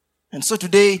And so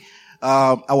today,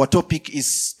 our topic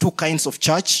is two kinds of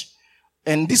church.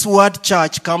 And this word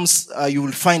church comes, you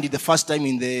will find it the first time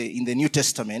in the New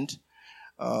Testament.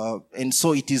 And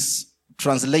so it is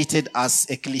translated as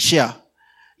ecclesia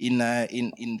in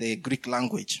the Greek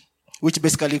language, which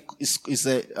basically is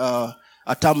a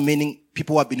term meaning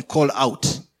people who have been called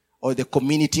out, or the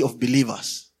community of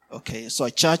believers. Okay, so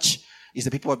a church is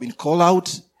the people who have been called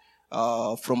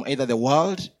out from either the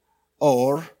world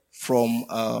or from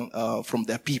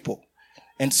their people.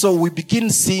 And so we begin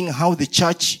seeing how the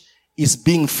church is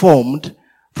being formed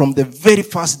from the very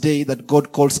first day that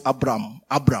God calls Abram.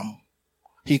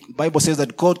 The Bible says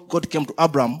that God came to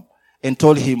Abram and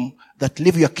told him that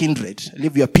leave your kindred,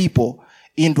 leave your people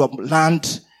into a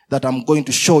land that I'm going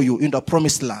to show you, into a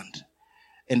promised land.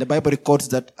 And the Bible records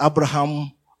that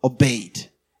Abraham obeyed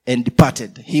and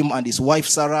departed, him and his wife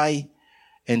Sarai,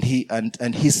 and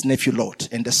his nephew Lot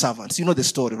and the servants. You know the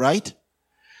story, right?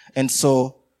 And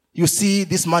so you see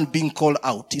this man being called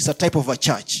out. It's a type of a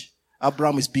church.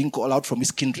 Abraham is being called out from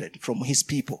his kindred, from his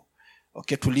people,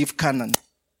 okay, to leave Canaan,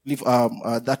 leave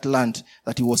that land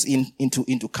that he was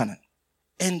into Canaan.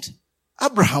 And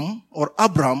Abram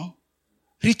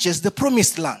reaches the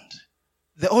promised land.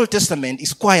 The Old Testament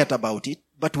is quiet about it,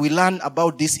 but we learn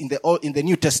about this in the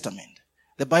New Testament.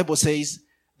 The Bible says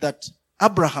that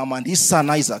Abraham and his son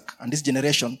Isaac and his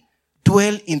generation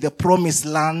dwell in the promised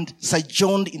land,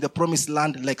 sojourned in the promised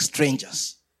land like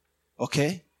strangers.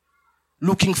 Okay?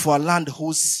 Looking for a land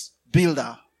whose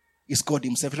builder is God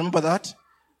himself. Remember that?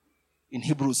 In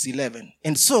Hebrews 11.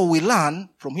 And so we learn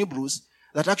from Hebrews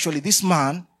that actually this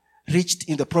man reached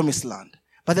in the promised land.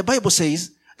 But the Bible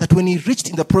says that when he reached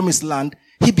in the promised land,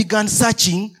 he began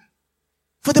searching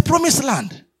for the promised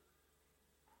land.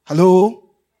 Hello?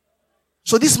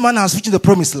 So this man has reached the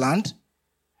promised land,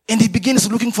 and he begins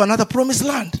looking for another promised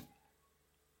land.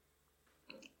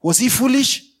 Was he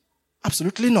foolish?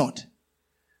 Absolutely not.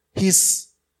 He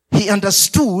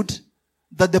understood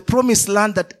that the promised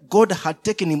land that God had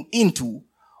taken him into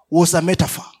was a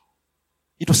metaphor.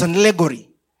 It was an allegory.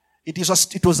 It's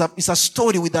a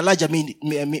story with a larger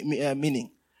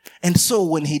meaning. And so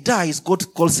when he dies, God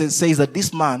says that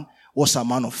this man was a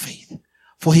man of faith.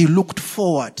 For he looked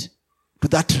forward to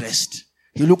that rest.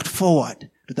 He looked forward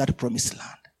to that promised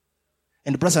land.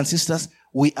 And brothers and sisters,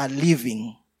 we are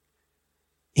living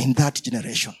in that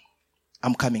generation.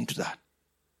 I'm coming to that.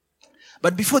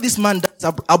 But before this man dies,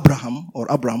 Abram,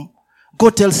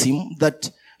 God tells him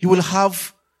that you will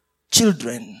have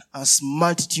children as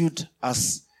multitude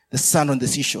as the sand on the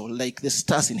seashore, like the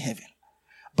stars in heaven.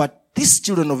 But these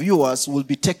children of yours will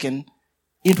be taken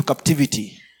into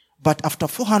captivity. But after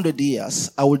 400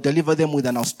 years, I will deliver them with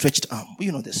an outstretched arm.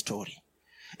 You know the story.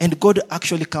 And God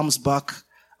actually comes back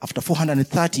after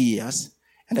 430 years.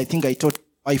 And I think I taught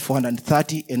why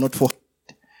 430 and not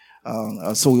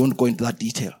 400. So we won't go into that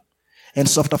detail. And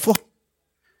so after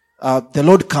the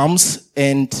Lord comes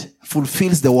and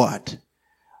fulfills the word.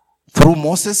 Through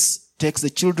Moses, takes the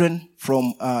children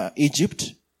from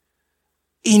Egypt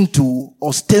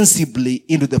ostensibly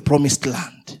into the promised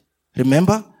land.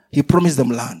 Remember? He promised them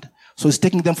land. So he's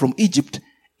taking them from Egypt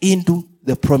into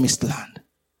the promised land.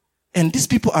 And these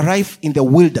people arrive in the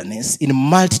wilderness in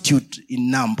multitude, in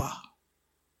number.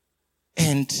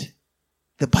 And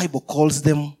the Bible calls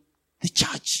them the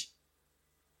church.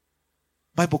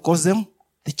 Bible calls them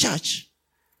the church.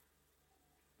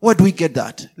 Where do we get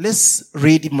that? Let's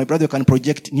read. My brother can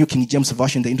project New King James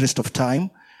Version in the interest of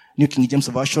time. New King James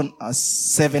Version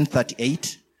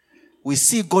 738. We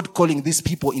see God calling these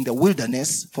people in the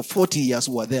wilderness for 40 years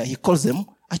who are there. He calls them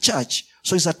a church.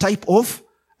 So it's a type of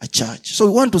a church. So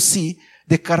we want to see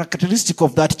the characteristic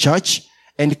of that church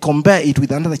and compare it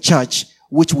with another church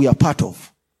which we are part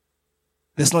of.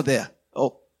 That's not there.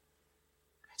 Oh.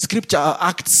 Scripture,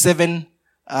 Acts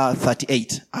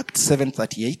 7:38. Acts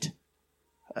 7:38.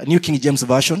 New King James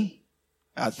Version.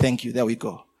 Thank you. There we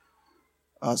go.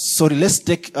 Sorry, let's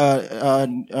take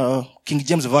King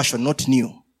James Version, not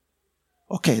new.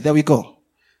 Okay, there we go.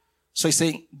 So he's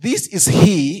saying, this is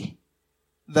he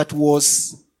that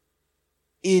was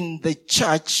in the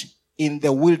church in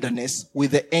the wilderness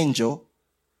with the angel.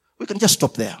 We can just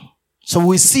stop there. So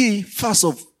we see first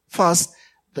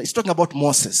that it's talking about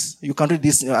Moses. You can read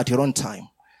this at your own time.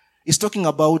 It's talking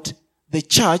about the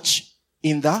church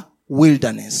in the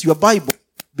wilderness. Your Bible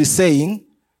be saying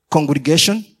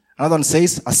congregation. Another one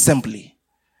says assembly.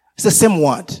 It's the same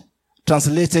word,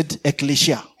 translated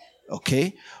ecclesia.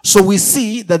 Okay. So we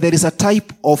see that there is a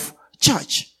type of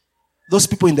church. Those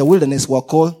people in the wilderness were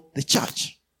called the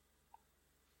church.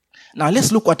 Now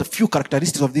let's look at a few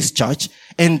characteristics of this church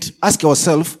and ask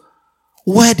ourselves,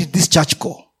 where did this church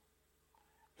go?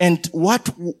 And what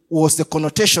was the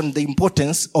connotation, the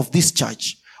importance of this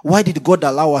church? Why did God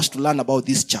allow us to learn about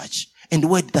this church? And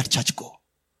where did that church go?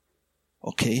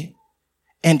 Okay.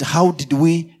 And how did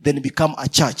we then become a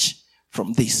church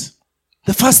from this?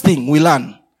 The first thing we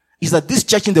learn is that this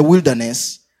church in the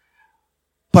wilderness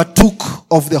partook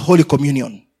of the Holy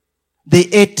Communion. They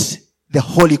ate the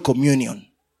Holy Communion.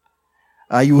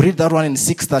 You read that one in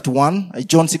 6:31,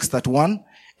 John 6:31.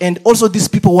 And also these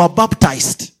people were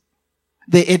baptized.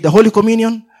 They ate the Holy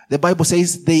Communion. The Bible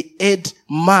says they ate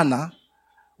manna,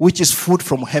 which is food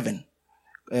from heaven,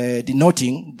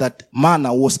 denoting that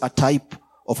manna was a type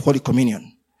of Holy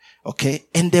Communion. Okay.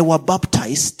 And they were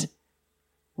baptized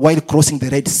while crossing the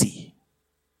Red Sea.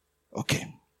 Okay.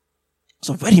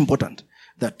 So very important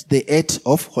that they ate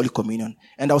of Holy Communion.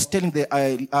 And I was telling the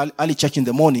early church in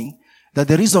the morning that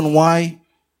the reason why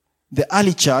the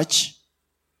early church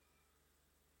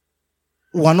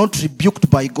were not rebuked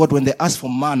by God when they asked for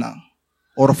manna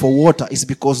or for water is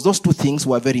because those two things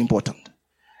were very important.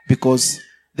 Because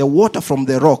the water from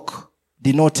the rock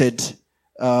denoted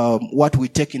what we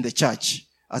take in the church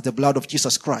as the blood of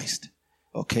Jesus Christ.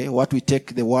 Okay, what we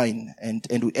take the wine and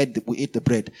we eat the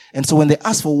bread. And so when they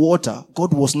asked for water,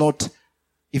 God was not,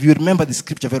 if you remember the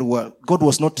scripture very well, God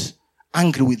was not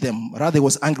angry with them. Rather, he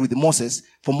was angry with Moses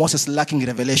for Moses lacking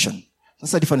revelation.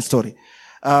 That's a different story.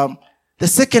 The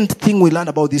second thing we learn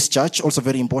about this church, also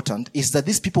very important, is that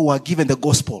these people were given the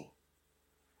gospel.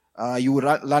 You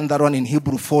will learn that one in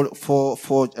Hebrew 4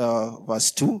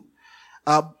 verse 2.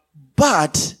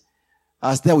 But,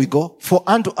 as there we go, for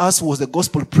unto us was the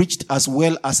gospel preached as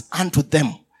well as unto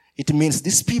them. It means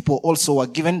these people also were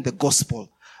given the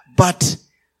gospel. But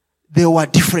they were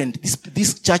different.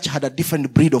 This church had a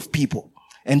different breed of people.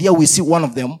 And here we see one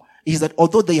of them is that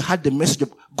although they had the message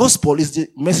of gospel is the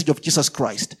message of Jesus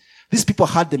Christ. These people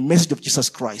had the message of Jesus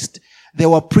Christ. They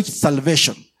were preached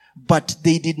salvation, but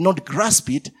they did not grasp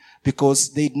it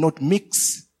because they did not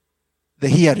mix the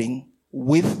hearing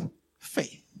with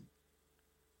faith.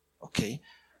 Okay.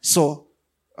 So,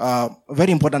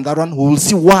 very important that one. We will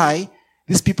see why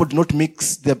these people did not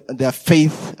mix their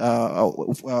faith,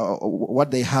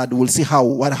 what they had. We'll see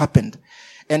what happened.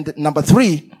 And number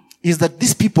 3 is that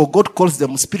these people, God calls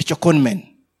them spiritual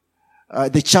conmen.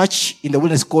 The church in the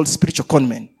wilderness is called spiritual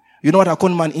conmen. You know what a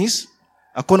conman is?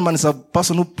 A conman is a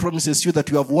person who promises you that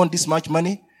you have won this much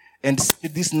money and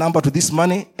send this number to this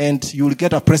money and you will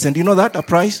get a present. You know that? A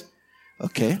prize?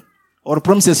 Okay. Or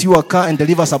promises you a car and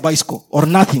delivers a bicycle or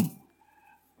nothing.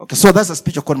 Okay. So that's a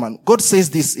spiritual conman. God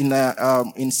says this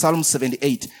in Psalm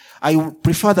 78. I would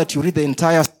prefer that you read the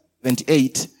entire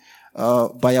 78,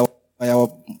 by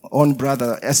our own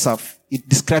brother Asaph. It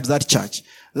describes that church.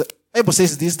 The Bible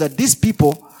says this, that these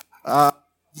people,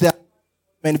 they are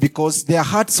because their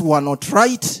hearts were not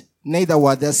right, neither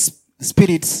were their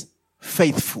spirits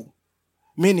faithful.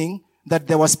 Meaning that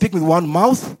they were speaking with one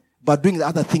mouth, but doing the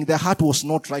other thing, their heart was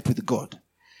not right with God.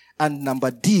 And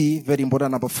number D, very important,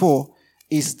 number 4,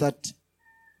 is that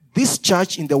this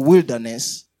church in the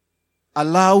wilderness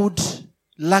allowed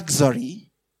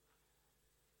luxury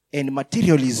and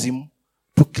materialism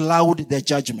to cloud their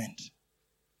judgment.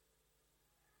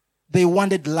 They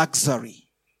wanted luxury.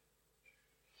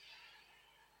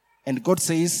 And God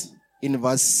says in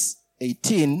verse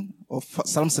 18 of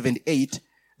Psalm 78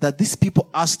 that these people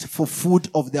asked for food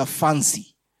of their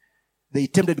fancy. They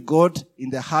tempted God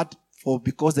in their heart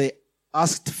because they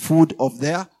asked food of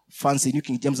their fancy. New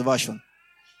King James Version.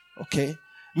 Okay.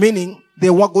 Meaning they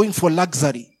were going for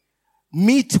luxury.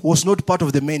 Meat was not part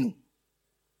of the menu.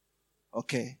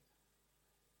 Okay.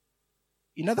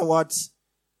 In other words,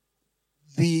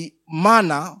 the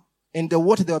manna and the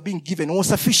water they were being given was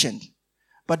sufficient.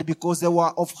 But because they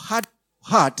were of hard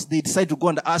heart, they decided to go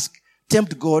and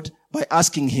tempt God by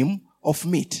asking him of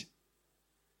meat.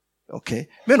 Okay.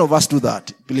 Many of us do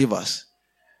that, believers.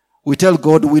 We tell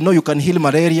God, we know you can heal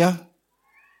malaria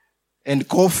and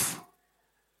cough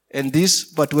and this,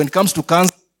 but when it comes to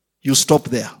cancer, you stop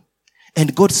there.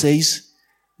 And God says,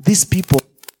 these people,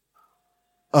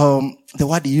 the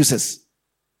word he uses,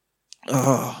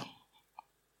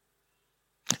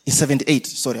 is 78.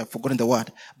 Sorry, I've forgotten the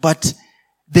word. But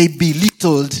they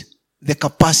belittled the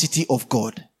capacity of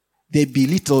God. They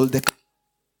belittled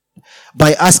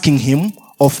by asking him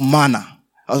of manna.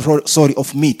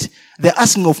 Of meat. The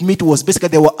asking of meat was basically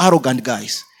they were arrogant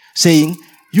guys saying,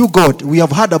 you God, we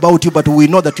have heard about you, but we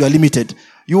know that you are limited.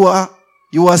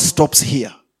 Your stops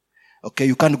here. Okay,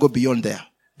 you can't go beyond there.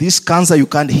 This cancer you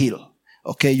can't heal.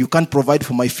 Okay, you can't provide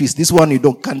for my feast. This one you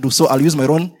can't do. So I'll use my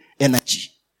own energy.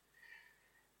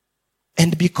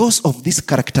 And because of this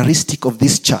characteristic of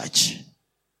this church,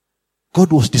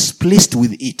 God was displeased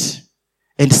with it.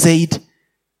 and said,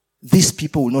 these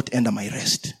people will not enter my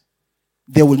rest.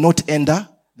 They will not enter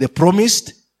the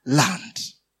promised land.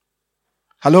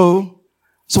 Hello?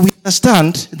 So we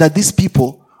understand that these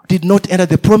people did not enter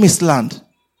the promised land.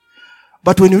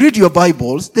 But when you read your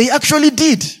Bibles, they actually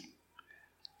did.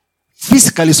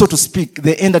 Physically, so to speak,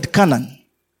 they entered Canaan.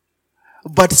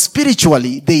 But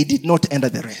spiritually, they did not enter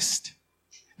the rest.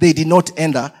 They did not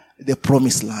enter the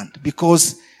promised land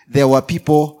because there were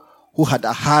people who had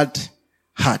a hard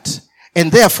heart.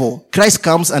 And therefore, Christ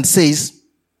comes and says,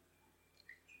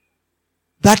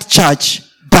 that church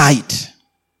died.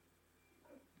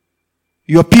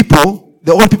 Your people,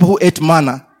 the old people who ate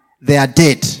manna, they are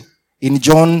dead. In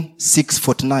John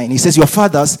 6:49, he says, your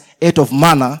fathers ate of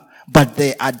manna, but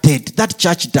they are dead. That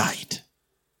church died.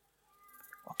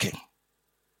 Okay.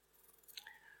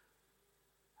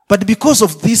 But because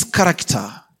of this character,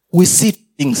 we see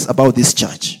things about this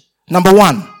church. Number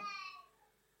one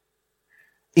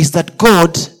is that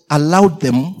God allowed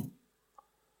them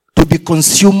to be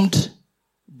consumed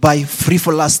by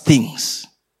frivolous things,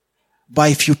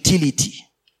 by futility.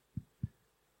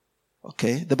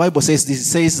 Okay, the Bible says this. It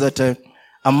says that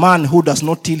a man who does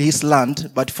not till his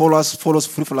land but follows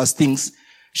frivolous things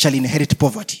shall inherit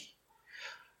poverty.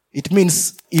 It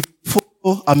means if you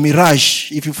follow a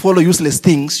mirage, if you follow useless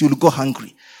things, you'll go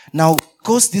hungry. Now,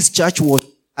 because this church was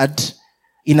bad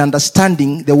in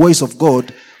understanding the ways of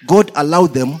God, God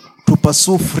allowed them to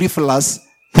pursue frivolous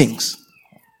things.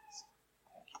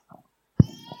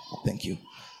 Thank you.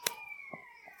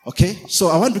 Okay, so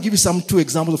I want to give you two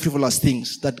examples of frivolous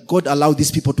things that God allowed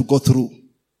these people to go through.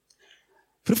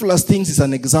 Frivolous things is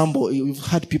an example. You've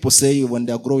heard people say when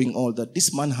they're growing old that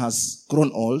this man has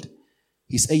grown old.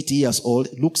 He's 80 years old,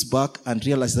 looks back and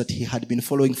realizes that he had been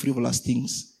following frivolous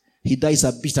things. He dies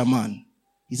a bitter man.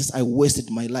 He says, I wasted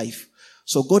my life.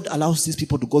 So God allows these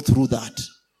people to go through that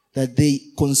they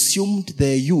consumed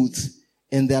their youth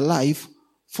and their life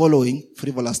following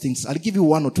frivolous things. I'll give you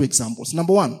one or two examples.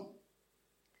 Number one,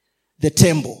 the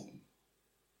temple.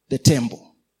 The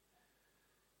temple.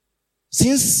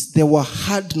 Since they were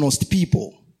hard-nosed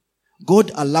people,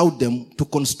 God allowed them to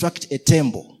construct a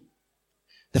temple.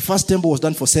 The first temple was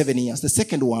done for 7 years. The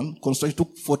second one constructed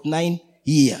took 49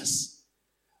 years.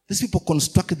 These people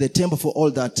constructed the temple for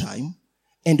all that time.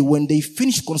 And when they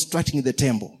finished constructing the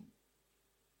temple,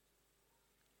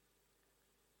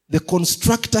 the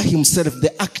constructor himself,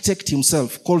 the architect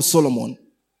himself, called Solomon,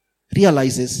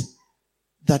 realizes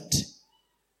that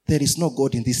there is no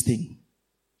God in this thing.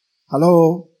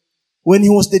 Hello? When he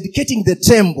was dedicating the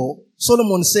temple,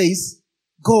 Solomon says,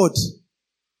 God,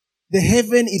 the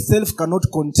heaven itself cannot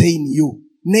contain you,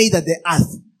 neither the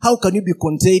earth. How can you be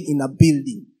contained in a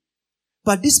building?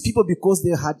 But these people, because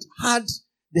they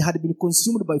had been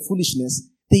consumed by foolishness,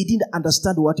 they didn't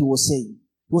understand what he was saying.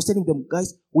 He was telling them,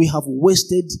 guys, we have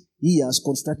wasted years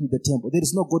constructing the temple. There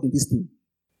is no God in this thing.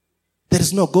 There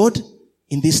is no God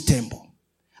in this temple.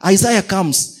 Isaiah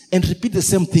comes and repeats the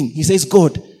same thing. He says,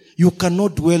 God, you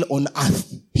cannot dwell on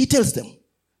earth. He tells them.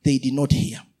 They did not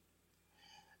hear.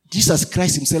 Jesus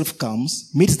Christ himself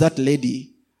comes, meets that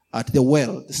lady at the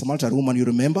well, the Samaritan woman, you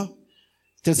remember?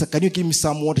 Tells her, can you give me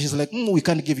some water? She's like, we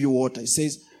can't give you water. He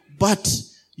says, but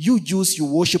you Jews, you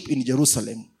worship in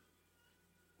Jerusalem.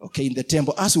 Okay, in the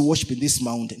temple, as we worship in this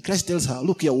mountain. Christ tells her,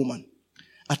 look here, woman,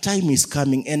 a time is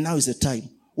coming, and now is the time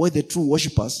where the true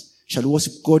worshippers shall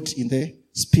worship God in the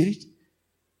spirit.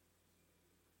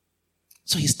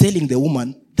 So he's telling the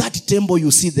woman, that temple you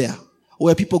see there,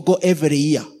 where people go every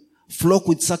year, flock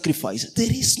with sacrifice, there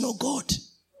is no God.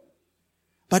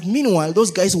 But meanwhile,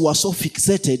 those guys were so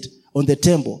fixated on the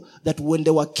temple that when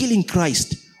they were killing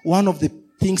Christ, one of the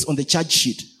things on the charge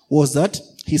sheet was that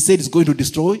he said he's going to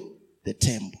destroy the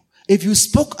temple. If you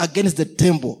spoke against the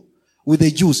temple with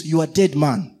the Jews, you are dead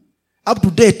man. Up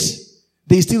to date,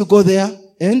 they still go there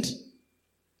and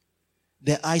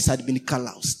their eyes had been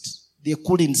calloused. They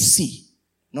couldn't see.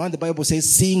 Now the Bible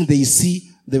says, seeing they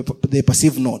see, they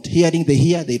perceive not. Hearing they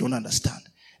hear, they don't understand.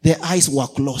 Their eyes were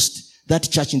closed. That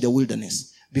church in the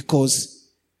wilderness, because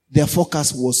their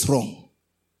focus was wrong.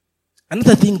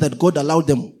 Another thing that God allowed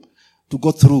them to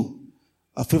go through,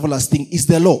 a frivolous thing, is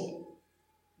the law.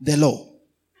 The law.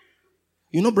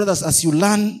 You know, brothers, as you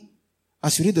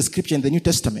read the scripture in the New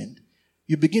Testament,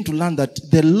 you begin to learn that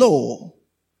the law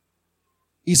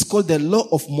is called the law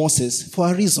of Moses for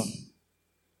a reason.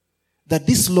 That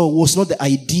this law was not the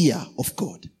idea of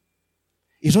God.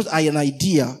 It's not an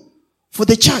idea for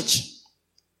the church.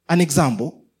 An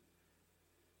example,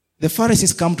 the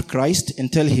Pharisees come to Christ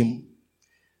and tell him,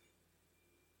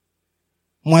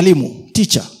 Mwalimu,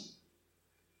 teacher,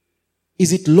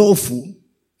 is it lawful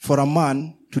for a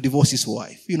man to divorce his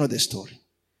wife? You know the story.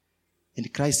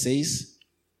 And Christ says,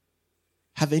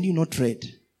 haven't you not read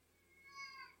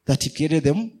that he created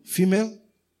them female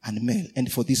and male?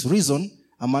 And for this reason,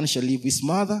 a man shall leave his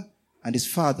mother and his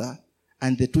father,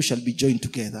 and the two shall be joined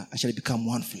together and shall become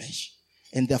one flesh.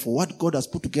 And therefore, what God has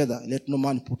put together, let no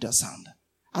man put asunder.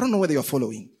 I don't know whether you're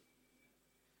following.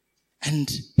 And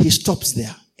he stops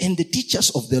there. And the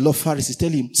teachers of the law, Pharisees, tell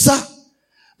him, sir,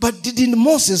 but didn't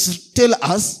Moses tell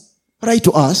us, write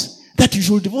to us, that you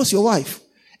should divorce your wife?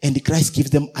 And Christ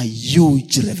gives them a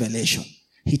huge revelation.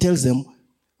 He tells them,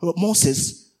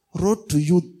 Moses wrote to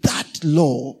you that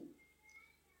law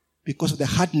because of the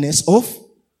hardness of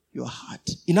your heart.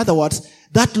 In other words,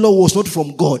 that law was not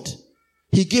from God.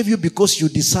 He gave you because you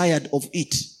desired of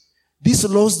it. These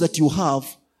laws that you have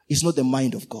is not the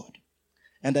mind of God.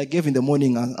 And I gave in the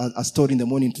morning a story in the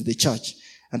morning to the church.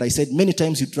 And I said, many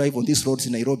times you drive on these roads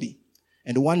in Nairobi.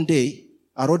 And one day,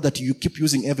 a road that you keep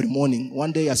using every morning,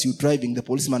 one day as you're driving, the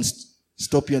policeman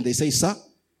stop you and they say, sir,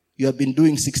 you have been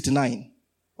doing 69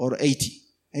 or 80.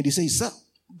 And you say, sir,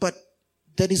 but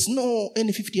there is no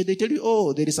any 50. They tell you,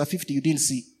 oh, there is a 50 you didn't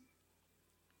see.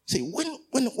 Say, when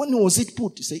was it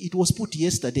put? You say, it was put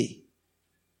yesterday.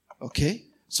 Okay?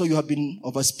 So you have been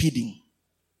overspeeding.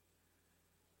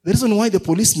 The reason why the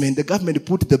policemen, the government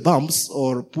put the bumps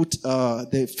or put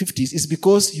the 50s is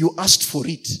because you asked for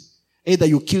it. Either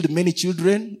you killed many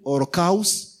children or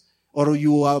cows, or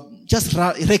you are just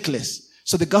reckless.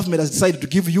 So the government has decided to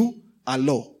give you a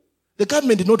law. The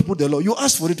government did not put the law. You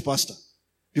asked for it, Pastor,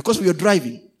 because we are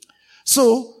driving.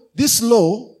 So this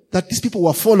law that these people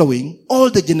were following, all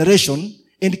the generation,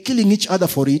 and killing each other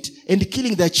for it, and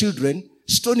killing their children,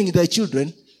 stoning their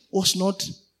children, was not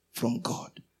from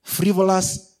God.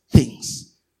 Frivolous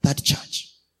things. That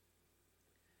church.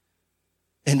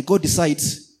 And God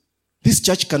decides, this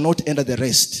church cannot enter the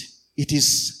rest. It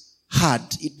is hard.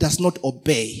 It does not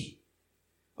obey.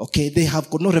 Okay, they have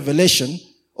got no revelation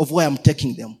of where I'm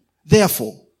taking them.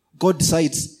 Therefore, God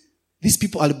decides, these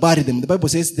people, I'll bury them. The Bible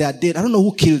says they are dead. I don't know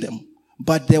who killed them,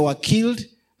 but they were killed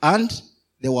and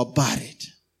they were buried.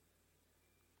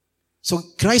 So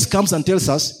Christ comes and tells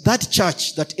us that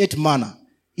church that ate manna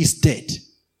is dead.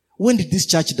 When did this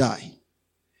church die?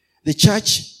 The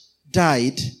church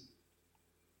died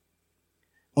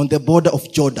on the border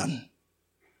of Jordan.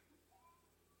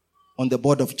 On the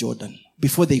border of Jordan.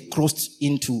 Before they crossed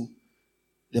into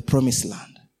the promised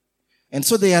land. And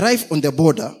so they arrive on the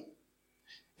border.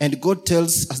 And God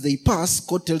tells, as they pass,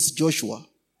 God tells Joshua,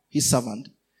 his servant,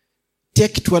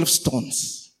 take 12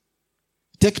 stones.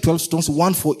 Take 12 stones,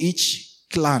 one for each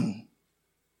clan.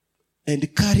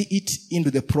 And carry it into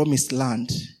the promised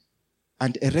land.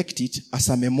 And erect it as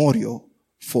a memorial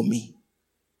for me.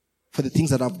 For the things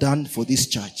that I've done for this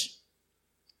church.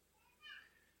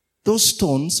 Those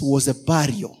stones was a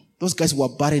burial. Those guys were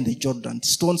buried in the Jordan.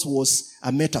 Stones was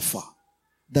a metaphor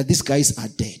that these guys are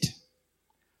dead.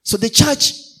 So the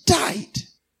church died.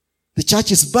 The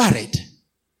church is buried.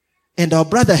 And our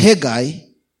brother Haggai,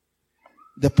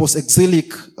 the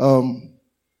post-exilic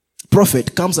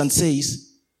prophet, comes and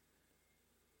says,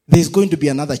 there's going to be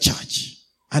another church.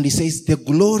 And he says, the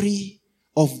glory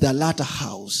of the latter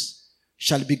house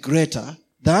shall be greater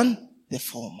than the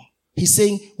former. He's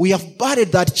saying, we have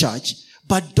buried that church,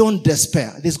 but don't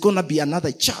despair. There's going to be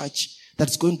another church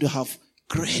that's going to have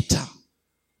greater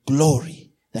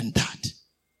glory than that.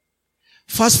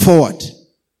 Fast forward.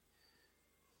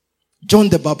 John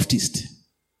the Baptist,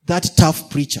 that tough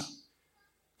preacher,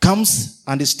 comes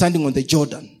and is standing on the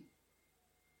Jordan,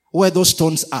 where those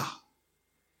stones are.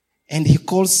 And he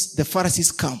calls the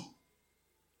Pharisees come.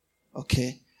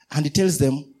 Okay. And he tells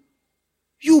them,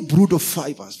 you brood of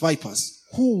vipers,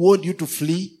 who warned you to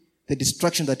flee the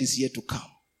destruction that is yet to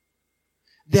come?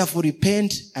 Therefore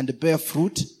repent and bear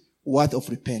fruit worth of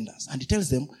repentance. And he tells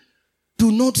them,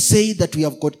 do not say that we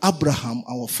have got Abraham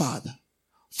our father,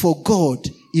 for God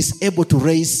is able to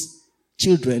raise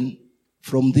children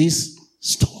from these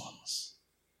stones.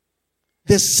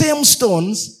 The same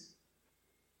stones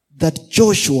that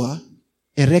Joshua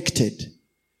erected,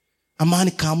 a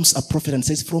man comes, a prophet, and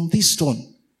says, from this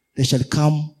stone there shall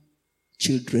come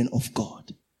children of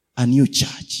God, a new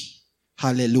church.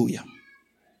 Hallelujah.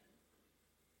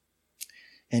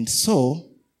 And so,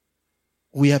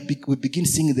 we begin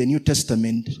seeing the New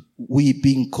Testament, we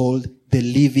being called the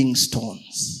living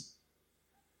stones.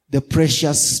 The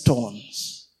precious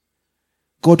stones.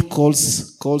 God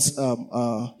calls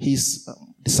his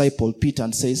disciple Peter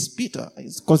and says, Peter,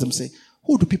 he calls him, say,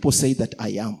 who do people say that I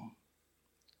am?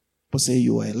 People say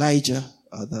you are Elijah,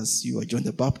 others you are John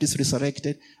the Baptist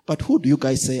resurrected, but who do you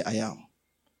guys say I am?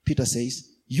 Peter says,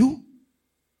 you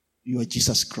are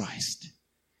Jesus Christ.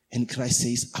 And Christ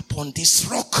says, upon this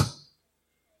rock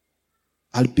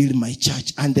I'll build my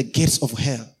church, and the gates of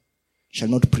hell shall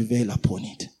not prevail upon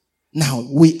it. Now,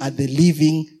 we are the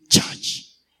living church,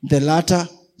 the latter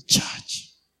church.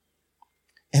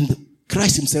 And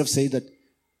Christ himself said that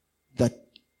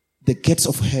the gates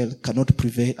of hell cannot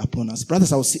prevail upon us.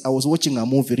 Brothers, I was watching a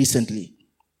movie recently,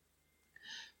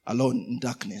 Alone in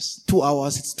Darkness. 2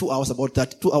 hours, it's 2 hours, about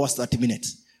that, 2 hours, 30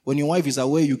 minutes. When your wife is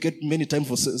away, you get many time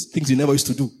for things you never used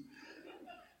to do.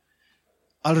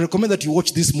 I'll recommend that you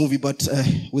watch this movie, but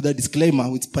with a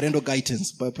disclaimer, with parental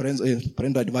guidance,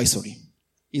 parental advisory.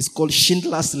 It's called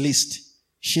Schindler's List.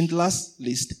 Schindler's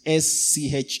List.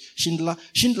 S-C-H. Schindler.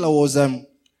 Schindler was a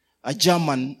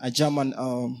German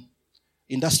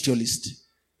industrialist,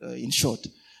 in short.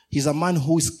 He's a man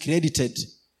who is credited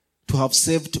to have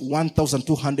saved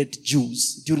 1,200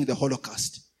 Jews during the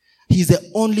Holocaust. He's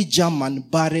the only German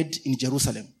buried in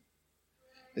Jerusalem.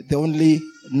 The only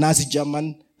Nazi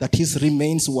German that his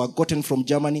remains were gotten from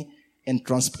Germany and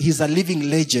he's a living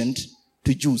legend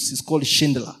to Jews. He's called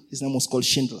Schindler. His name was called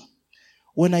Schindler.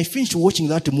 When I finished watching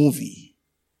that movie,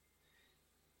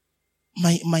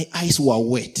 my eyes were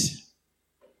wet.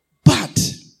 But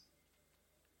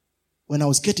when I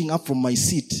was getting up from my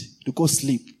seat to go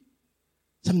sleep,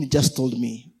 something just told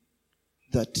me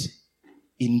that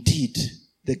indeed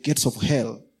the gates of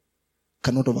hell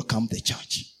cannot overcome the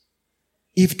church.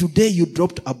 If today you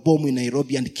dropped a bomb in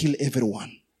Nairobi and kill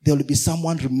everyone, there will be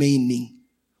someone remaining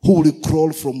who will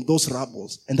crawl from those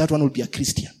rubbles, and that one will be a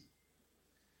Christian.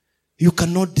 You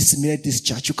cannot disseminate this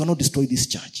church. You cannot destroy this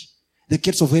church. The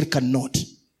gates of hell cannot.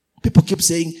 People keep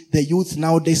saying the youth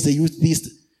nowadays, the youth this.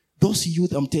 Those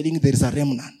youth, I'm telling you, there is a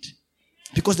remnant.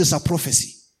 Because there's a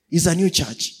prophecy. It's a new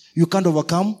church. You can't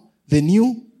overcome the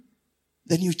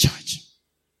new church.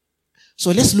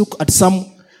 So let's look at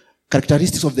some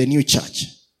characteristics of the new church.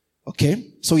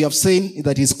 Okay? So we have seen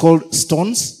that it's called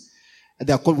stones.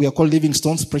 We are called living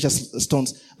stones, precious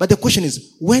stones. But the question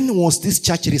is, when was this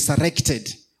church resurrected?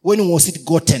 When was it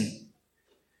gotten?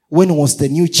 When was the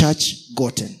new church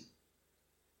gotten?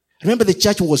 Remember, the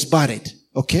church was buried.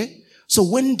 Okay? So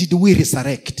when did we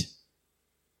resurrect?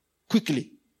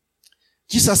 Quickly.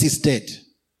 Jesus is dead.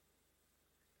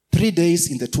 3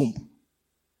 days in the tomb.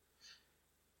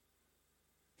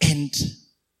 And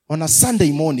on a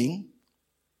Sunday morning,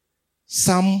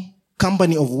 some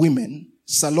company of women,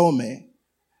 Salome,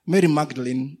 Mary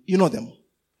Magdalene, you know them,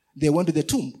 they went to the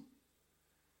tomb.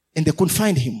 And they couldn't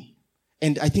find him.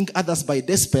 And I think others by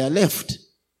despair left.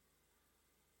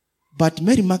 But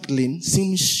Mary Magdalene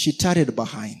seems she tarried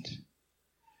behind.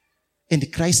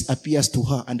 And Christ appears to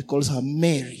her and calls her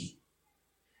Mary.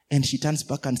 And she turns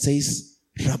back and says,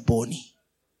 Rabboni.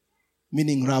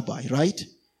 Meaning rabbi, right?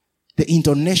 The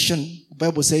intonation, the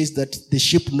Bible says that the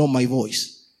sheep know my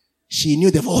voice. She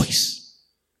knew the voice.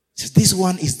 She says, this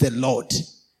one is the Lord.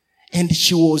 And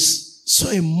she was so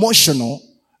emotional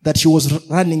that she was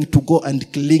running to go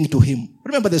and cling to him.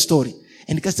 Remember the story?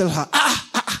 And Christ tells her,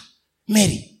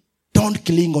 Mary, don't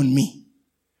cling on me,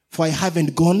 for I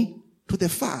haven't gone to the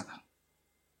Father.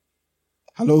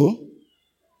 Hello?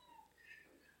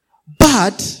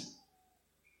 But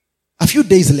a few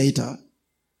days later,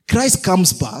 Christ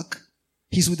comes back.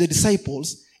 He's with the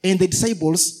disciples, and the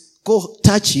disciples go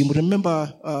touch him.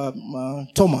 Remember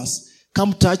Thomas,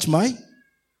 come touch my...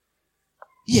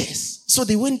 Yes. So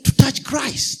they went to touch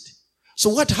Christ. So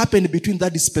what happened between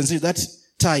that dispensation, that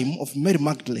time of Mary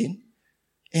Magdalene,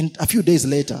 and a few days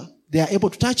later, they are able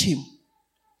to touch him?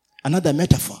 Another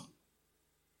metaphor.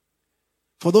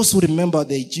 For those who remember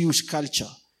the Jewish culture,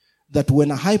 that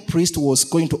when a high priest was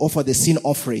going to offer the sin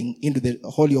offering into the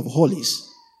Holy of Holies,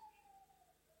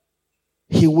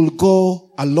 he will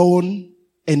go alone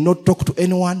and not talk to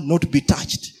anyone, not be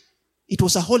touched. It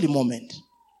was a holy moment.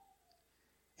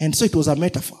 And so it was a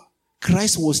metaphor.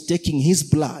 Christ was taking his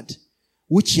blood,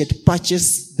 which he had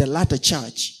purchased the latter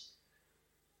church,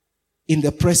 in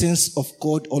the presence of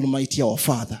God Almighty, our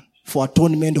Father, for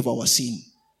atonement of our sin.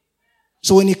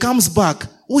 So when he comes back,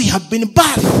 we have been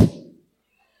birthed.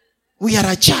 We are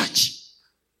a church.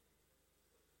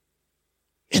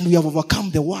 And we have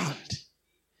overcome the world.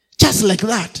 Just like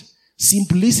that.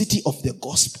 Simplicity of the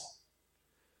gospel.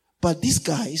 But these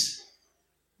guys,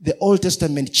 the Old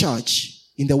Testament church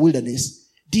in the wilderness,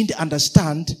 didn't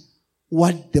understand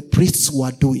what the priests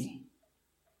were doing.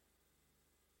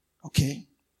 Okay?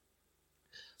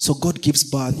 So God gives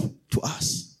birth to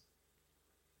us.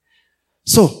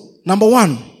 So, number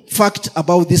one fact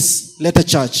about this latter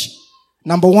church.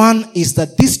 Number one is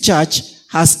that this church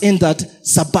has entered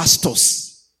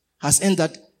Sabastos. Has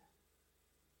entered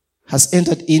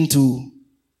into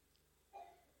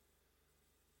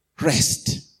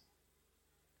rest.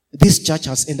 this church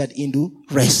has entered into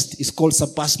rest. It's called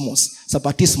sabbatismos,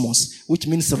 which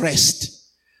means rest.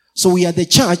 So we are the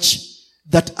church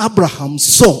that Abraham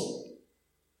saw.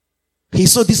 He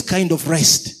saw this kind of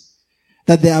rest.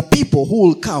 That there are people who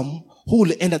will come, who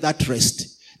will enter that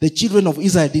rest. The children of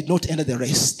Israel did not enter the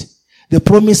rest. The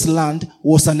promised land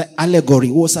was an allegory,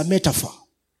 was a metaphor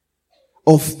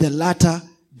of the latter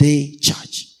day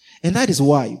church. And that is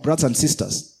why, brothers and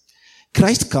sisters,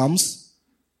 Christ comes,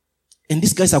 and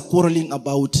these guys are quarreling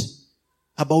about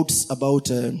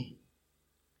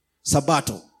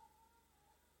Sabbato.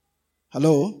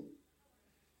 Hello?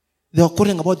 They are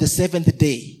quarreling about the seventh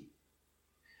day.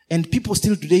 And people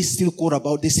still today still quarrel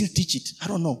about, they still teach it. I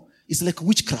don't know. It's like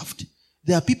witchcraft.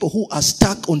 There are people who are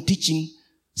stuck on teaching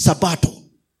Sabbato.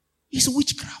 It's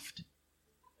witchcraft.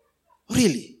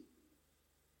 Really.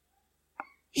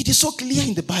 It is so clear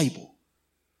in the Bible.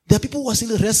 There are people who are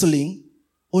still wrestling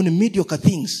on mediocre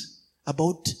things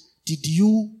about, did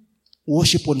you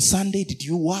worship on Sunday? Did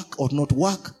you work or not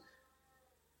work?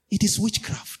 It is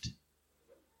witchcraft.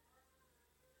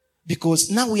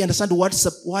 Because now we understand what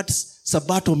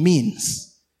Sabbato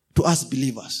means to us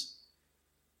believers.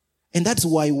 And that's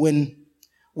why when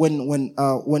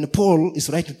Paul is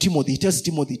writing to Timothy, he tells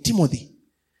Timothy,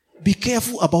 be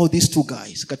careful about these two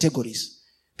categories.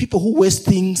 People who waste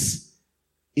things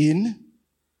in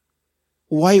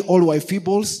all white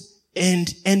fables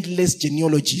and endless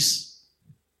genealogies.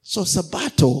 So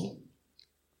Sabbato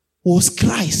was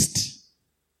Christ.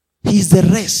 He is the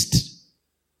rest.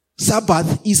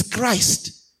 Sabbath is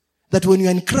Christ. That when you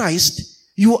are in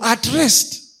Christ, you are at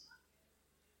rest.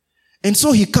 And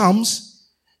so he comes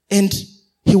and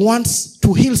he wants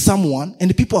to heal someone, and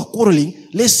the people are quarreling.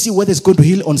 Let's see whether it's going to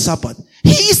heal on Sabbath. He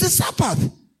is the Sabbath.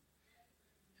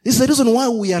 This is the reason why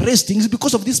we are resting. It's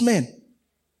because of this man.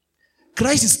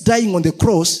 Christ is dying on the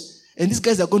cross, and these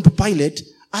guys are going to Pilate,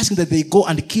 asking that they go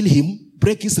and kill him,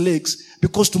 break his legs,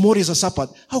 because tomorrow is a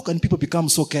Sabbath. How can people become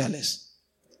so careless?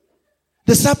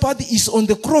 The Sabbath is on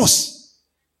the cross.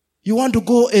 You want to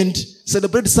go and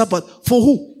celebrate Sabbath for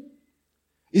who?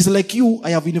 It's like you,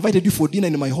 I have invited you for dinner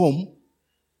in my home,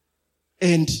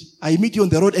 and I meet you on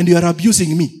the road and you are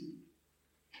abusing me.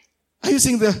 Are you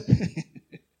seeing the...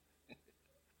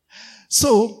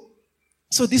 So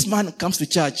this man comes to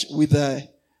church with a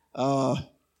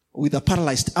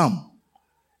paralyzed arm.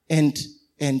 And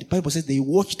the Bible says they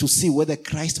watch to see whether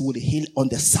Christ will heal on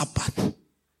the Sabbath.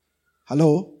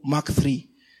 Hello? Mark 3.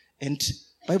 And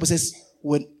the Bible says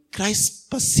when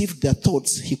Christ perceived their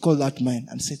thoughts, he called that man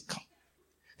and said, come.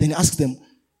 Then he asked them,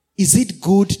 is it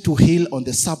good to heal on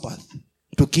the Sabbath,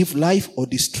 to give life or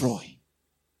destroy?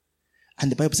 And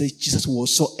the Bible says Jesus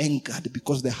was so angered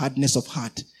because of the hardness of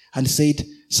heart and said,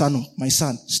 my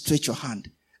son, stretch your hand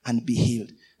and be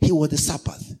healed. He was the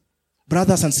Sabbath.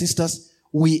 Brothers and sisters,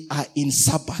 we are in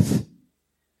Sabbath.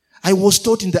 I was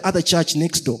taught in the other church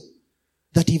next door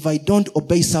that if I don't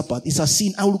obey Sabbath, it's a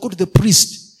sin. I will go to the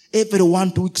priest every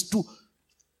 1 2 weeks too.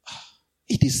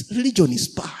 Religion is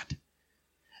bad.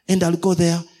 And I'll go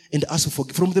there and ask for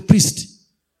forgiveness from the priest.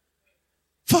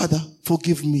 Father,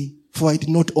 forgive me, for I did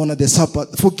not honor the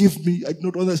Sabbath. Forgive me, I did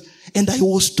not honor. And I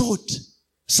was taught,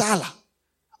 Salah,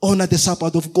 honor the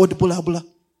Sabbath of God, blah, blah.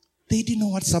 They didn't know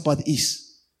what Sabbath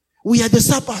is. We are the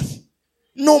Sabbath.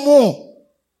 No more.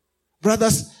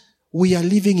 Brothers, we are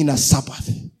living in a Sabbath.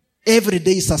 Every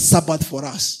day is a Sabbath for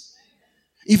us.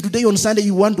 If today on Sunday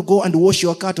you want to go and wash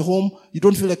your car at home, you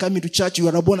don't feel like coming to church, you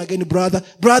are a born again brother,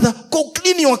 go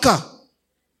clean your car.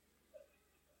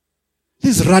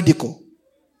 This is radical.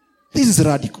 This is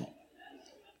radical.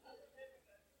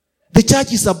 The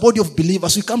church is a body of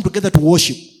believers. We come together to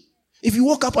worship. If you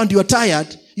woke up and you are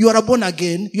tired, you are born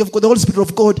again, you have got the Holy Spirit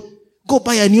of God, go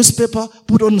buy a newspaper,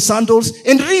 put on sandals,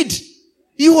 and read.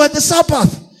 You are the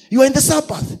Sabbath. You are in the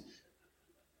Sabbath.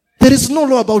 There is no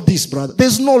law about this, brother. There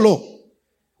is no law.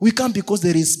 We come because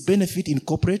there is benefit in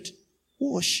corporate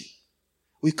worship.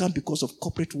 We come because of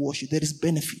corporate worship. There is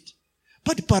benefit.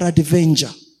 But peradventure,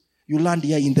 you land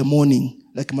here in the morning,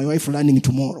 like my wife landing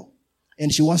tomorrow,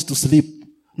 and she wants to sleep,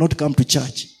 not come to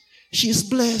church. She is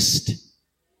blessed.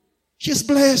 She is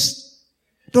blessed.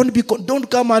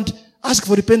 Don't come and ask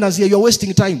for repentance here. You are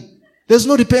wasting time. There's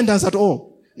no repentance at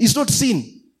all. It's not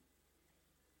sin.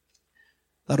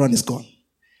 That one is gone.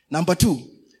 Number 2,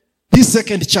 this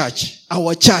second church,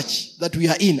 our church that we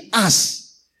are in,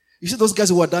 us. You see those guys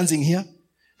who are dancing here?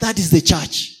 That is the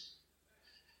church.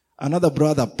 Another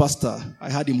brother, pastor, I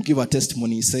heard him give a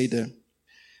testimony. He said,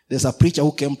 there's a preacher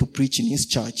who came to preach in his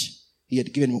church. He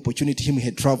had given him opportunity. He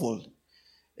had traveled.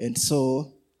 And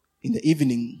so, in the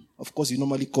evening, of course, you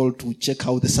normally call to check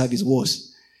how the service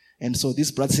was. And so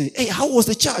this brother said, hey, how was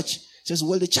the church? He says,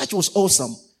 well, the church was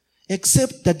awesome,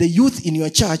 except that the youth in your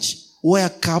church wear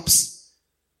caps,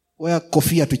 wear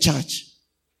kofia to church.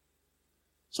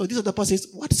 So this other pastor says,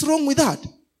 what's wrong with that?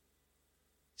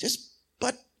 He says,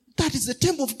 but that is the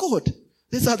temple of God.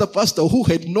 This other pastor who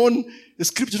had known the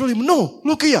scripture told him, no,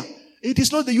 look here. It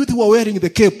is not the youth who are wearing the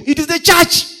cape. It is the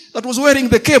church that was wearing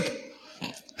the cape.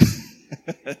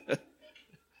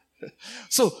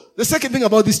 So, the second thing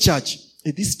about this church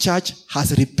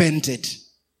has repented.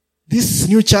 This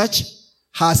new church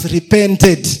has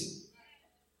repented.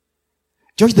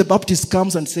 George the Baptist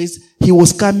comes and says he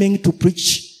was coming to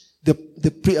preach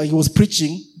he was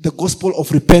preaching the gospel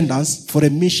of repentance for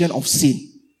remission of sin.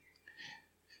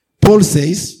 Paul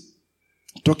says,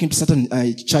 talking to certain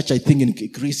church, I think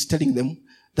in Greece, telling them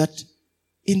that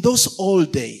in those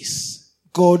old days,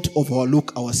 God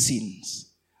overlooked our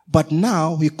sins. But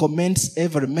now he commands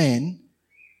every man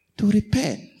to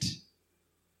repent.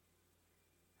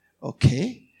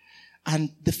 Okay?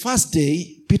 And the first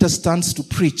day, Peter stands to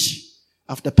preach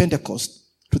after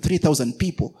Pentecost to 3,000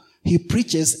 people. He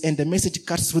preaches and the message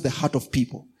cuts through the heart of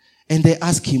people. And they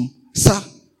ask him, sir,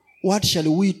 what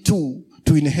shall we do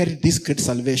to inherit this great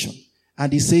salvation?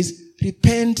 And he says,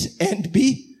 repent and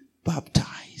be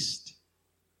baptized.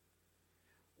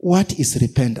 What is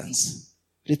repentance?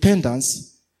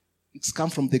 Repentance, it's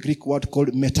come from the Greek word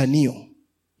called metaneo.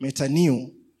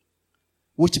 Metaneo,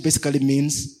 which basically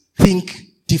means think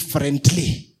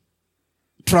differently.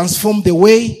 Transform the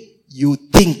way you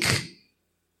think.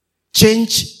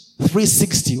 Change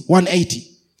 360,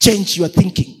 180. Change your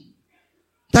thinking.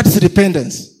 That is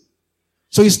repentance.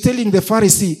 So he's telling the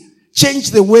Pharisee,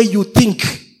 change the way you think.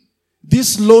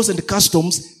 These laws and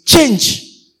customs, change.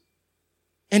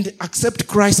 And accept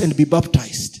Christ and be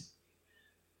baptized.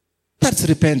 That's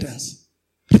repentance.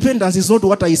 Repentance is not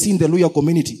what I see in the Luya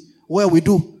community, where we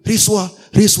do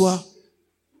riswa.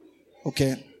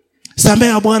 Okay.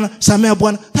 Samea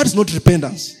Bwana. That is not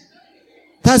repentance.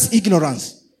 That's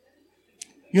ignorance.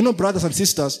 You know, brothers and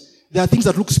sisters, there are things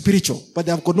that look spiritual, but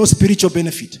they have got no spiritual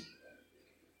benefit.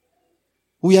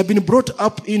 We have been brought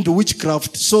up into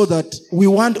witchcraft so that we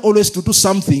want always to do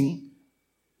something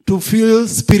to feel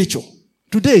spiritual.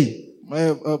 Today,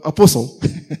 Apostle,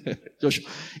 Joshua,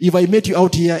 if I met you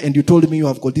out here and you told me you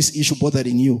have got this issue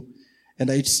bothering you, and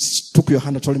I took your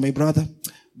hand and told you, my brother,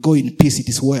 go in peace, it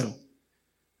is well.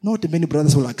 Not many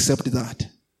brothers will accept that.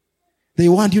 They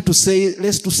want you to say,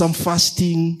 let's do some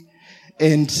fasting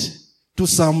and do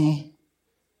some,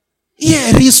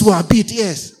 riswa a bit,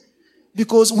 yes.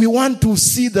 Because we want to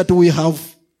see that we have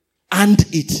earned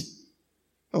it.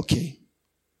 Okay.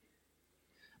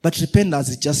 But repentance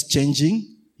is just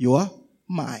changing your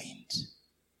mind.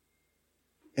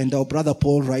 And our brother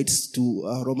Paul writes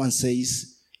to Romans,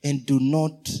 says, and do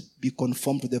not be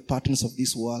conformed to the patterns of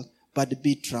this world, but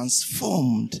be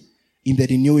transformed in the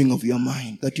renewing of your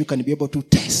mind, that you can be able to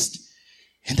test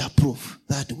and approve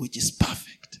that which is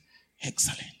perfect,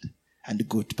 excellent, and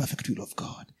good, perfect will of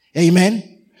God.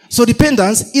 Amen? So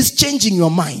repentance is changing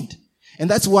your mind. And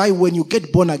that's why when you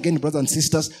get born again, brothers and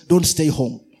sisters, don't stay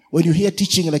home. When you hear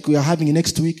teaching like we are having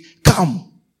next week, come.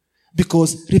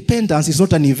 Because repentance is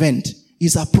not an event,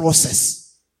 it's a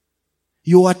process.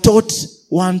 You are taught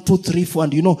 1, 2, 3, 4,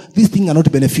 and you know, these things are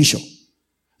not beneficial.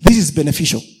 This is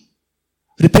beneficial.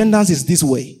 Repentance is this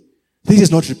way. This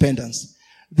is not repentance.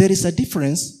 There is a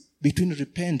difference between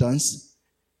repentance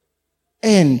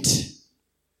and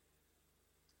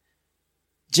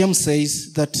James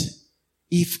says that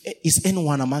if is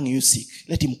anyone among you sick,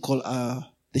 let him call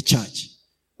the church.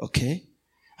 Okay?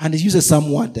 And he uses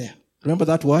some word there. Remember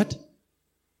that word?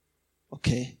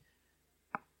 Okay.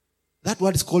 That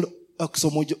word is called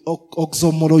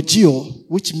oxomologio,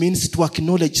 which means to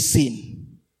acknowledge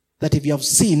sin. That if you have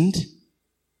sinned,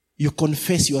 you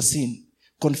confess your sin.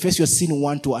 Confess your sin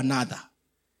one to another.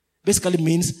 Basically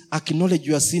means acknowledge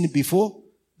your sin before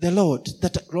the Lord.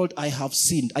 That, Lord, I have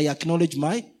sinned. I acknowledge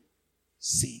my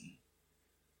sin.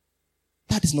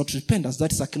 That is not repentance.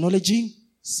 That is acknowledging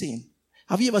sin.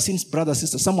 Have you ever seen, brother,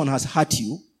 sister, someone has hurt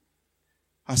you,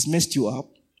 has messed you up,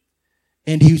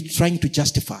 and he's trying to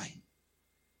justify?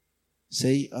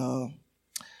 Say,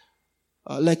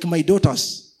 like my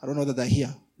daughters, I don't know that they're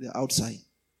here, they're outside.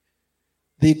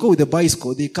 They go with the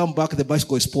bicycle, they come back, the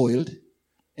bicycle is spoiled,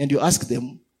 and you ask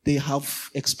them, they have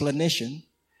explanation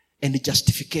and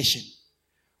justification.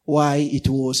 Why it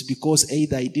was because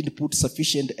either I didn't put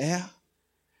sufficient air.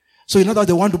 So in other words,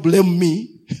 they want to blame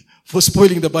me for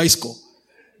spoiling the bicycle.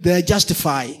 They are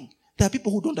justifying. There are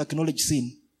people who don't acknowledge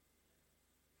sin.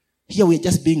 Here we are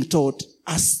just being taught,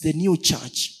 as the new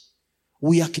church,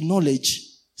 we acknowledge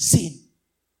sin.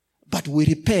 But we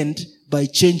repent by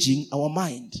changing our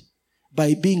mind.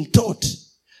 by being taught.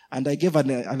 And I gave an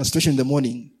illustration in the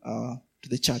morning to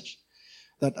the church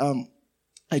that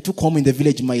I took home in the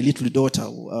village my little daughter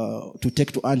to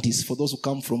take to aunties. For those who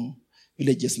come from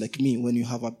villages like me, when you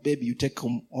have a baby, you take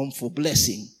home for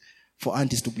blessing, for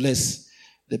aunties to bless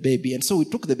the baby. And so we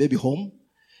took the baby home.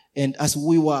 And as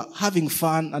we were having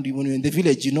fun, and when we were in the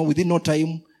village, within no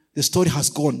time, the story has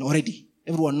gone already.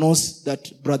 Everyone knows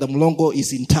that Brother Mlongo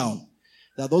is in town.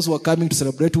 There are those who are coming to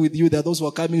celebrate with you. There are those who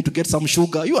are coming to get some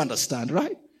sugar. You understand,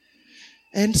 right?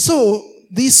 And so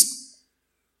this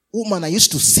woman I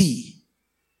used to see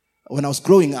when I was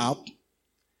growing up,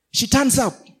 she turns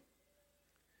up.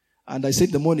 And I said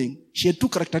in the morning, she had two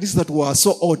characteristics that were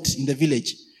so odd in the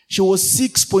village. She was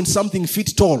 6-point-something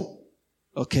feet tall.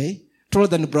 Okay? Taller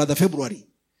than Brother February.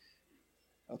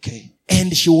 Okay?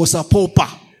 And she was a pauper.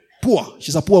 Poor.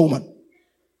 She's a poor woman.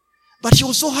 But she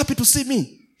was so happy to see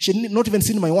me. She had not even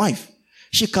seen my wife.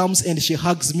 She comes and she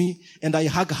hugs me, and I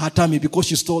hug her tummy because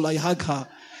she's tall. I hug her.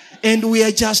 And we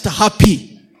are just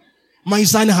happy. My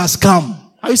son has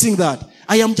come. Are you seeing that?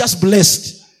 I am just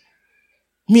blessed.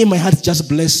 Me and my heart is just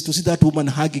blessed to see that woman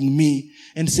hugging me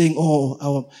and saying,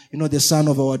 the son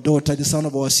of our daughter, the son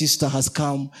of our sister has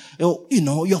come.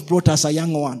 You have brought us a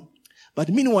young one. But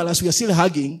meanwhile, as we are still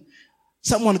hugging,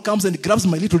 someone comes and grabs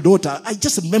my little daughter. I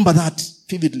just remember that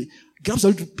vividly. Grabs the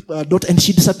little daughter and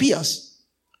she disappears.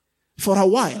 For a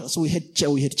while, so we had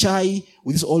chai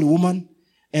with this old woman,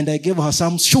 and I gave her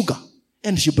some sugar,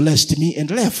 and she blessed me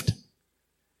and left.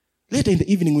 Later in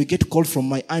the evening, we get a call from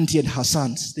my auntie and her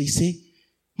sons. They say,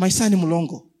 my son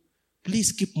Mlongo,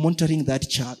 please keep monitoring that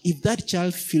child. If that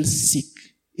child feels sick,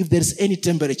 if there's any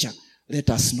temperature, let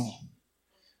us know.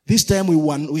 This time we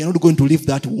are not going to leave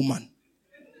that woman.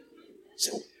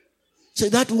 So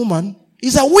that woman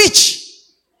is a witch.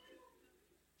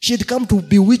 She had come to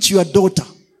bewitch your daughter.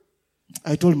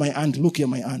 I told my aunt, look here,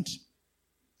 my aunt.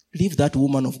 Leave that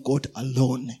woman of God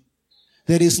alone.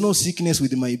 There is no sickness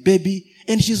with my baby,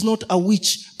 and she's not a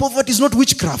witch. Poverty is not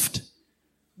witchcraft.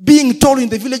 Being tall in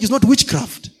the village is not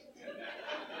witchcraft.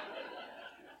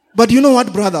 But you know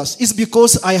what, brothers? It's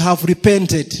because I have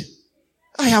repented.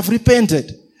 I have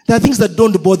repented. There are things that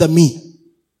don't bother me.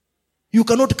 You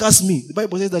cannot curse me. The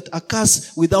Bible says that a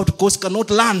curse without cause cannot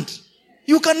land.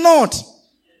 You cannot.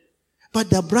 But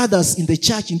there are brothers in the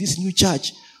church, in this new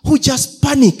church, who just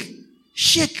panic,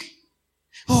 shake.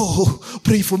 Oh,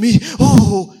 pray for me.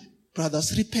 Oh,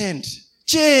 brothers, repent.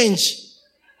 Change.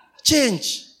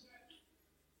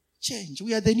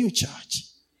 We are the new church.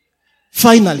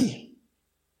 Finally,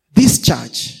 this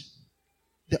church,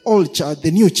 the old church,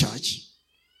 the new church,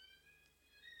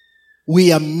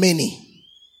 we are many.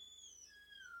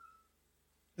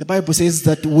 The Bible says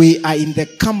that we are in the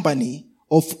company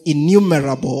of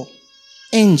innumerable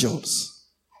angels.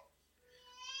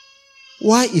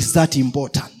 Why is that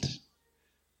important?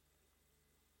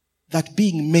 That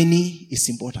being many is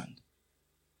important.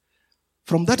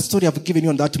 From that story I've given you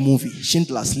on that movie,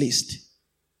 Schindler's List,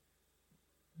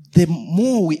 the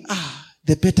more we are,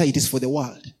 the better it is for the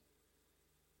world.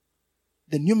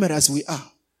 The numerous we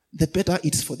are, the better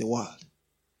it is for the world.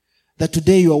 That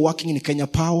today you are working in Kenya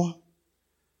Power,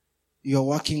 you are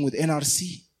working with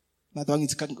NRC, another one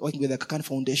is working with the Kakan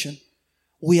Foundation.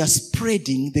 We are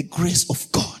spreading the grace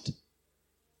of God.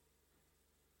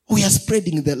 We are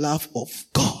spreading the love of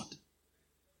God.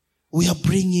 We are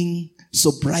bringing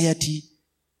sobriety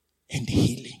and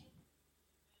healing.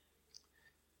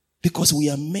 Because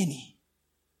we are many.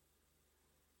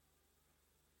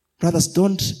 Brothers,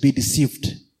 don't be deceived.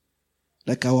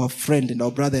 Like our friend and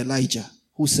our brother Elijah,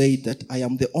 who said that I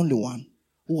am the only one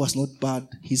who has not bowed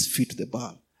his feet to the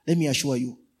Baal. Let me assure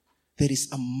you, there is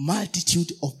a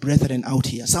multitude of brethren out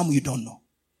here. Some you don't know.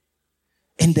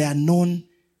 And they are known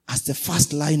as the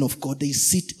first line of God. They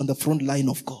sit on the front line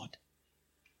of God.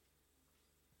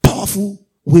 Powerful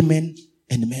women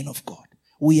and men of God.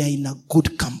 We are in a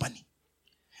good company.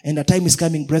 And the time is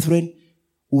coming, brethren,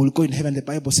 we will go in heaven. The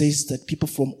Bible says that people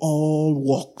from all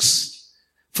walks,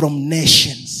 from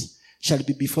nations, shall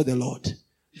be before the Lord,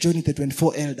 joining the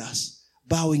 24 elders,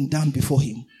 bowing down before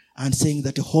him and saying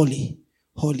that holy,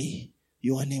 holy,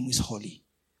 your name is holy.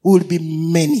 We will be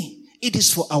many. It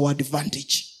is for our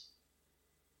advantage.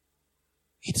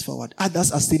 It's for what?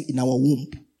 Others are still in our womb.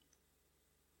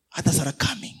 Others are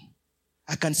coming.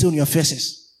 I can see on your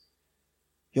faces.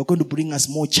 You're going to bring us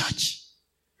more church,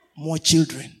 more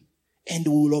children, and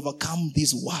we will overcome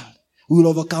this world. We will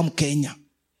overcome Kenya.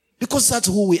 Because that's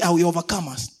who we are. We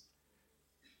overcomers.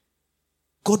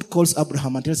 God calls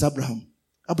Abraham and tells Abraham,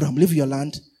 Abraham, leave your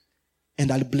land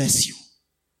and I'll bless you.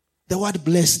 The word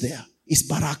bless there is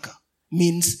baraka,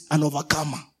 means an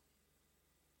overcomer.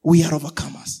 We are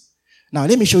overcomers. Now,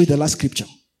 let me show you the last scripture.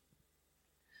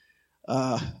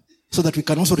 So that we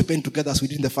can also repent together as we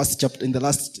did in the first chapter, in the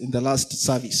last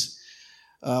service.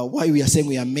 Why we are saying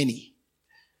we are many.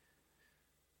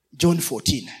 John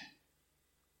 14.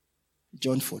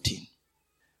 John 14.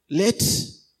 Let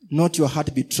not your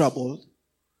heart be troubled.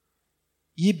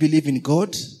 Ye believe in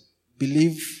God,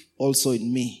 believe also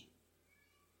in me.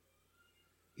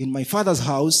 In my Father's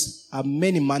house are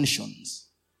many mansions.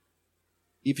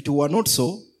 If it were not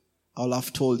so, I'll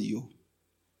have told you.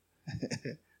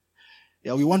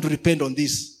 Yeah, we want to repent on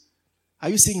this. Are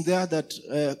you seeing there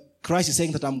that Christ is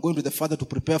saying that I'm going to the Father to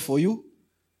prepare for you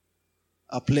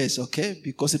a place, okay?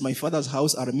 Because in my Father's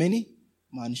house are many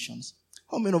mansions.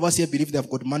 How many of us here believe they have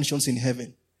got mansions in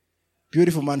heaven?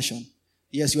 Beautiful mansion.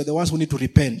 Yes, you are the ones who need to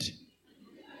repent.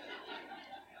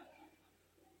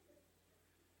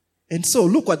 And so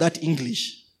look at that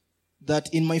English.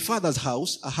 That in my Father's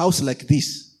house, a house like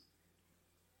this,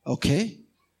 okay,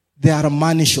 there are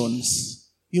mansions.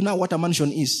 You know what a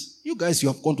mansion is? You guys, you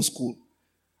have gone to school.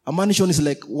 A mansion is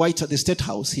like the State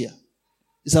House here.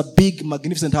 It's a big,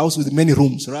 magnificent house with many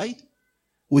rooms, right?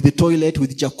 With the toilet,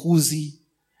 with jacuzzi.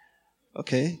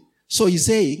 Okay? So he's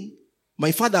saying,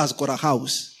 my Father has got a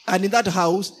house. And in that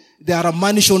house, there are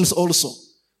mansions also.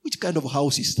 Which kind of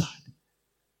house is that?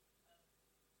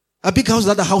 A big house,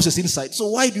 another house is inside. So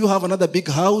why do you have another big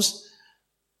house?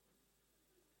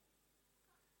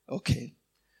 Okay.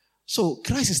 So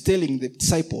Christ is telling the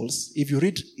disciples, if you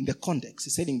read in the context,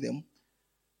 he's telling them,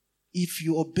 if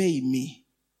you obey me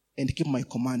and keep my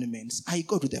commandments, I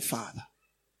go to the Father.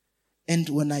 And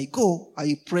when I go,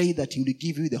 I pray that he will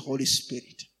give you the Holy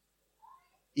Spirit,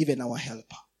 even our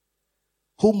helper,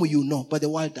 whom you know, but the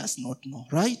world does not know,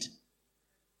 right?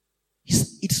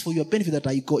 It's for your benefit that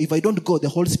I go. If I don't go, the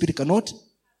Holy Spirit cannot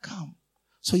come.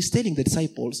 So he's telling the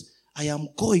disciples, I am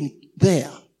going there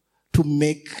to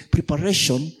make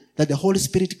preparation that the Holy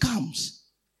Spirit comes.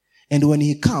 And when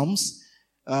he comes,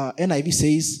 NIV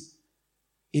says,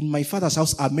 in my Father's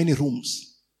house are many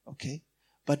rooms. Okay?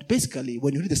 But basically,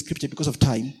 when you read the scripture because of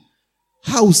time,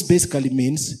 house basically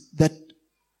means that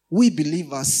we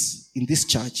believers in this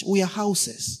church, we are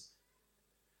houses.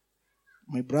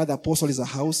 My brother Apostle is a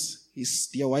house. His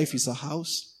dear wife is a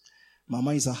house.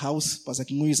 Mama is a house. Pastor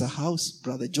Kingu is a house.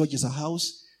 Brother George is a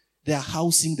house. They are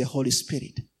housing the Holy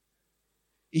Spirit.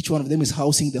 Each one of them is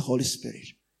housing the Holy Spirit.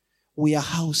 We are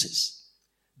houses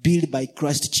built by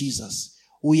Christ Jesus.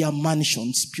 We are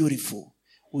mansions, beautiful.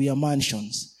 We are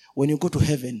mansions. When you go to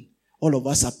heaven, all of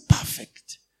us are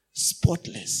perfect,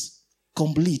 spotless,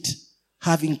 complete,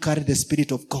 having carried the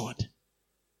Spirit of God.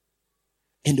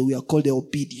 And we are called the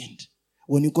obedient.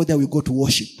 When you go there, we go to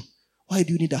worship. Why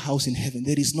do you need a house in heaven?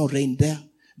 There is no rain there.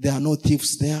 There are no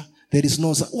thieves there. There is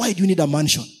no... Why do you need a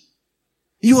mansion?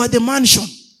 You are the mansion.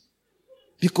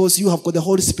 Because you have got the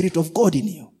Holy Spirit of God in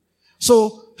you.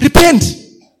 So, repent.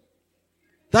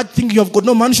 That thing you have got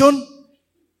no mansion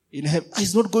in heaven.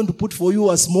 He's not going to put for you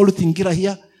a small thingira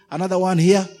here, another one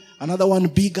here, another one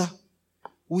bigger.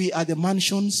 We are the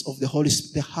mansions of the Holy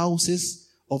Spirit, the houses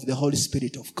of the Holy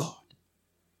Spirit of God.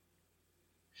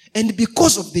 And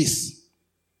because of this,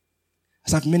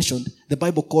 as I've mentioned, the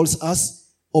Bible calls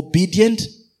us obedient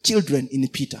children in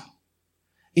Peter.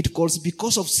 It calls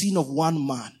because of sin of one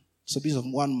man. So because of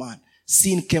one man,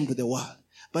 sin came to the world.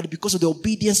 But because of the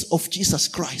obedience of Jesus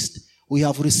Christ, we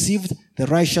have received the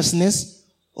righteousness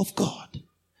of God.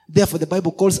 Therefore, the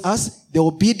Bible calls us the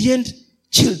obedient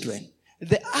children.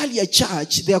 The earlier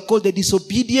church, they are called the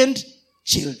disobedient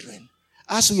children.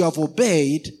 As we have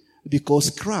obeyed, because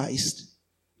Christ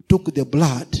took the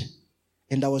blood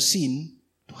and our sin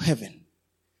to heaven.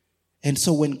 And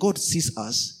so when God sees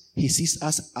us, he sees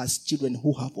us as children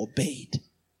who have obeyed.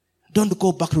 Don't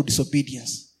go back to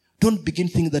disobedience. Don't begin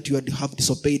thinking that you have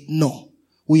disobeyed. No.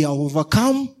 We have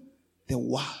overcome the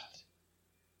world.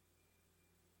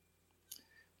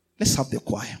 Let's have the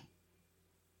choir.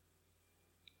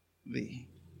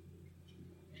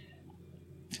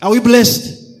 Are we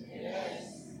blessed?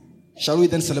 Yes. Shall we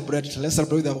then celebrate? Let's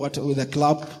celebrate with the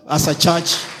club as a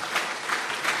church.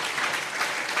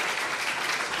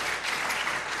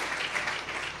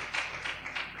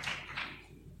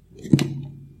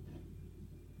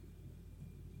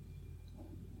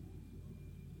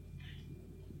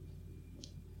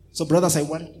 So, brothers, I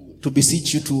want to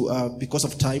beseech you to, because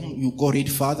of time, you go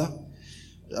read further,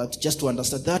 just to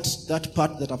understand that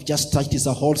part that I've just touched is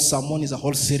a whole sermon, is a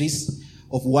whole series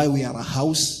of why we are a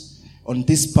house on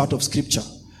this part of Scripture.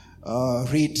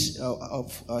 Read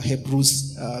of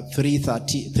Hebrews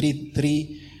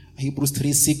 3:3, Hebrews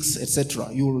 3:6, etc.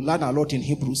 You will learn a lot in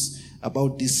Hebrews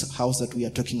about this house that we are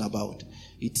talking about.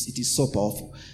 It is so powerful.